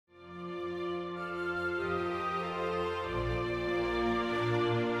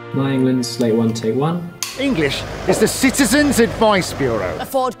My England, Slate 1, Take 1. English is the Citizens Advice Bureau. A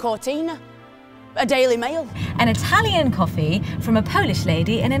Ford Cortina. A Daily Mail. An Italian coffee from a Polish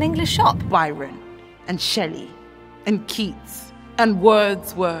lady in an English shop. Byron and Shelley and Keats and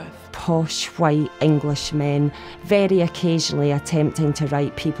Wordsworth. Posh white Englishmen, very occasionally attempting to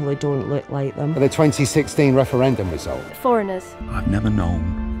write people who don't look like them. The 2016 referendum result. Foreigners. I've never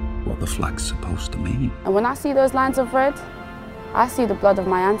known what the flag's supposed to mean. And when I see those lines of red, I see the blood of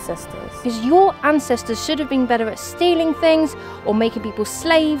my ancestors. Because your ancestors should have been better at stealing things, or making people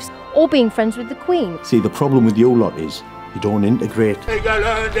slaves, or being friends with the Queen. See, the problem with you lot is you don't integrate. England,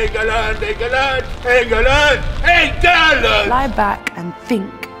 England, England, England, England! Lie back and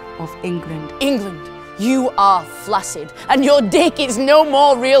think of England. England, you are flaccid, and your dick is no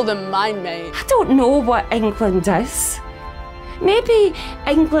more real than mine, mate. I don't know what England is. Maybe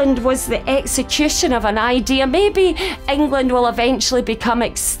England was the execution of an idea. Maybe England will eventually become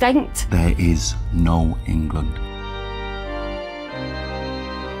extinct. There is no England.